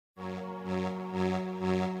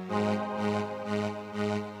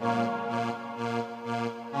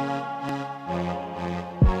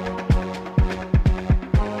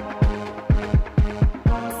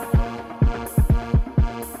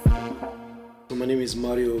my name is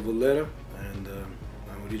Mario Vollera, and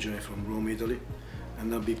I'm originally from Rome, Italy,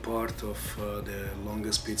 and I'll be part of the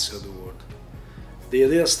longest pizza in the world. The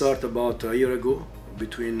idea started about a year ago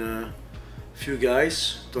between a few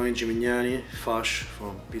guys, Tony Gimignani, Fash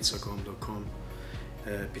from pizzacom.com,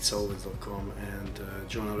 pizzaovens.com, and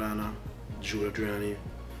John Arana, Giulio Adriani,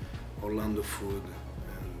 Orlando Food,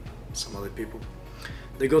 and some other people.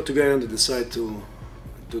 They got together and they decided to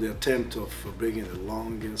do the attempt of bringing the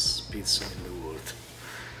longest pizza in the world.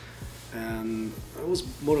 And it was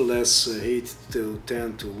more or less 8 to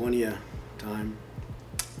 10 to 1 year time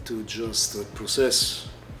to just process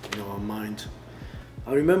in our mind.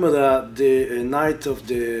 I remember that the night of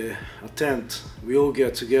the attempt we all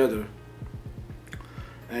get together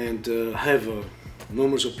and have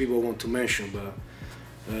numbers of people I want to mention, but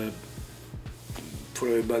for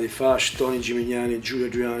everybody: Fash, Tony Gimignani, Giulio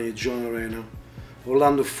Adriani, John Arena,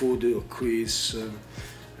 Orlando Food, Chris,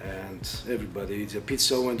 and everybody.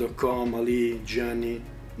 Pizzaovens.com, Ali, Gianni,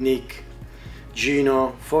 Nick,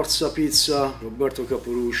 Gino, Forza Pizza, Roberto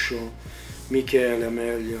Caporuscio, Michele,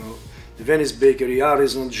 Amelio, the Venice Bakery,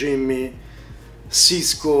 Harrison, Jimmy,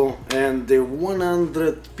 Cisco, and the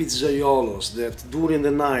 100 pizzaiolos that during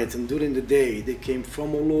the night and during the day they came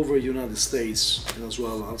from all over the United States and as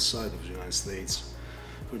well outside of the United States.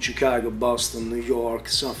 From Chicago, Boston, New York,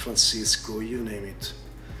 San Francisco, you name it.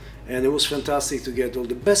 And it was fantastic to get all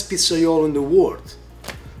the best pizzaiolo in the world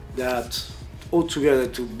that all together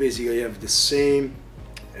to basically have the same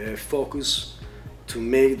focus to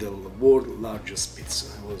make the world's largest pizza.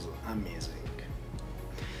 It was amazing.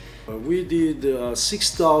 We did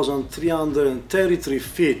 6,333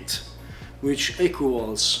 feet, which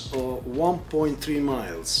equals 1.3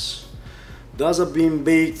 miles. Those have been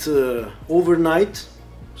baked overnight.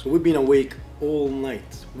 So we've been awake all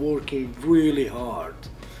night, working really hard,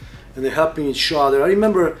 and they're helping each other. I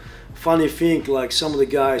remember funny thing, like some of the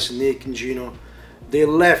guys, Nick and Gino, they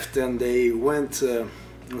left and they went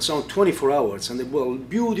some 24 hours and they bought a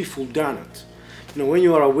beautiful donut. You know, when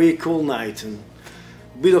you are awake all night and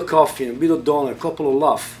a bit of coffee and a bit of donut, a couple of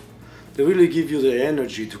laughs, they really give you the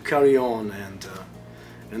energy to carry on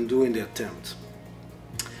and doing the attempt.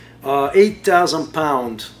 8,000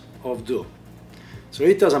 pounds of dough. So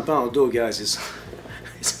 8,000 pounds of dough, guys, is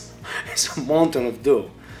a mountain of dough.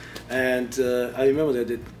 And I remember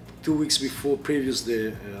that 2 weeks before previous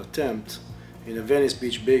the attempt in a Venice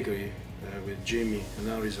Beach bakery with Jimmy and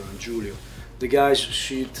Harrison and Giulio, the guys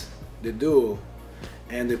sheet the dough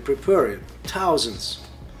and they prepared thousands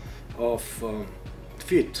of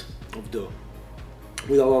feet of dough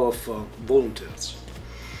with a lot of volunteers.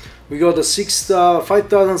 We got a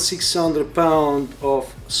 5,600 pounds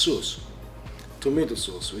of sauce, tomato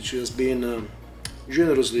sauce, which has been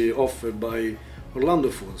generously offered by Orlando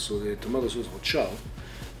Food, so the tomato sauce for chow.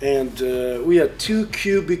 And we had 2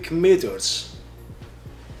 cubic meters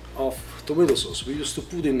of tomato sauce. We used to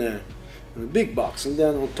put in a big box and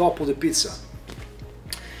then on top of the pizza.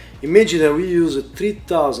 Imagine that we use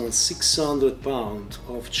 3,600 pounds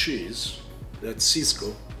of cheese that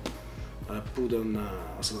Cisco put on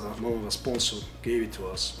as one of our sponsors gave it to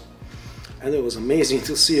us. And it was amazing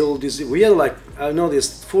to see all this. We had like, I know,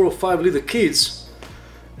 these 4 or 5 little kids,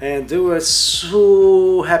 and they were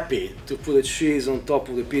so happy to put the cheese on top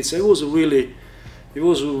of the pizza. It was really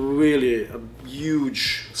a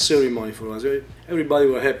huge ceremony for us. Everybody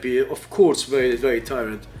were happy, of course, very, very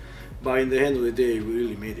tired, but in the end of the day, we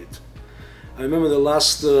really made it. I remember the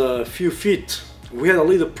last few feet, we had a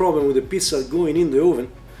little problem with the pizza going in the oven.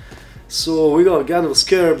 So we got kind of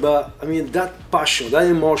scared, but I mean, that passion, that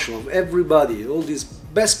emotion of everybody, all these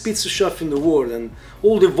best pizza chefs in the world and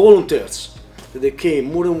all the volunteers that they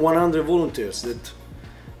came, more than 100 volunteers that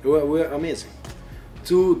were amazing.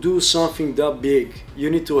 To do something that big, you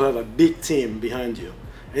need to have a big team behind you.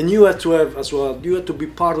 And you have to have as well, you have to be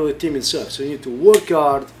part of the team itself. So you need to work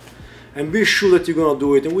hard and be sure that you're gonna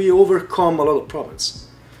do it. And we overcome a lot of problems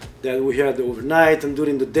that we had overnight and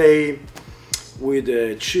during the day, with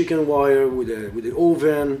the chicken wire, with the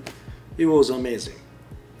oven. It was amazing,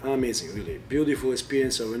 amazing, really beautiful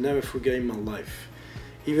experience. I will never forget in my life.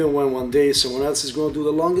 Even when one day someone else is going to do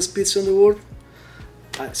the longest pizza in the world,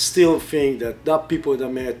 I still think that people that I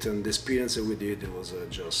met and the experience that we did, it was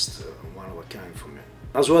just one of a kind for me.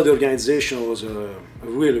 As well, the organization was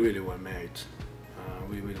really, really well made,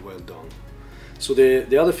 really well done. So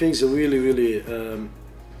the other things that really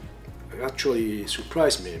actually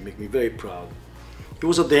surprised me, make me very proud. It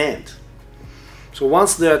was at the end. So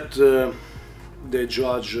once that the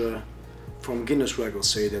judge from Guinness Records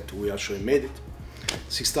say that we actually made it,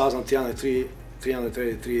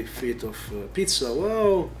 6,333 feet of pizza.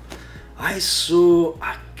 Wow! I saw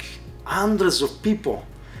hundreds of people,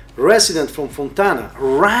 residents from Fontana,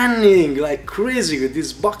 running like crazy with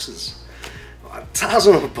these boxes,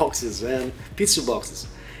 thousands of boxes and pizza boxes.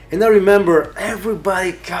 And I remember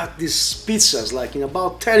everybody got these pizzas like in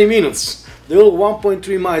about 30 minutes. The whole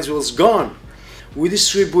 1.3 miles was gone. We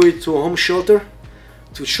distributed to a home shelter,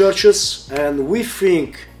 to churches, and we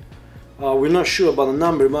think, we're not sure about the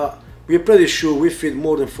number, but we're pretty sure we feed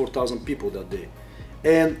more than 4,000 people that day.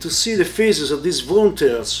 And to see the faces of these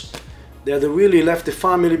volunteers, that they really left the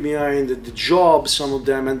family behind, the job, some of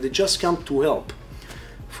them, and they just come to help.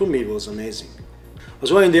 For me, it was amazing.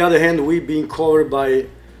 As well, on the other hand, we've been covered by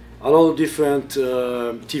a lot of different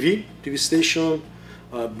TV stations,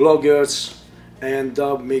 bloggers, and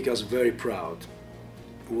that make us very proud.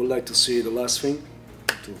 We would like to see the last thing,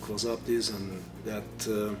 to close up this, and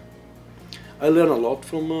that I learned a lot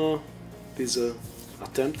from this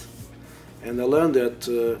attempt, and I learned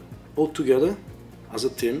that all together, as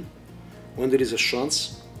a team, when there is a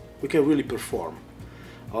chance, we can really perform.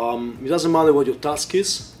 It doesn't matter what your task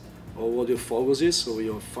is, or what your focus is, or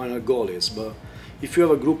your final goal is, but if you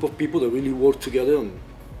have a group of people that really work together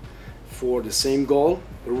for the same goal,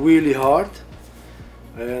 really hard,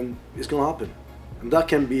 and it's gonna happen. And that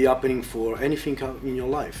can be happening for anything in your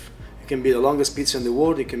life. It can be the longest pizza in the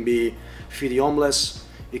world, it can be feed the homeless,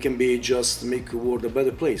 it can be just make the world a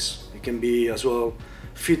better place. It can be as well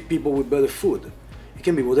feed people with better food. It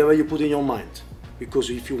can be whatever you put in your mind. Because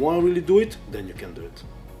if you want to really do it, then you can do it.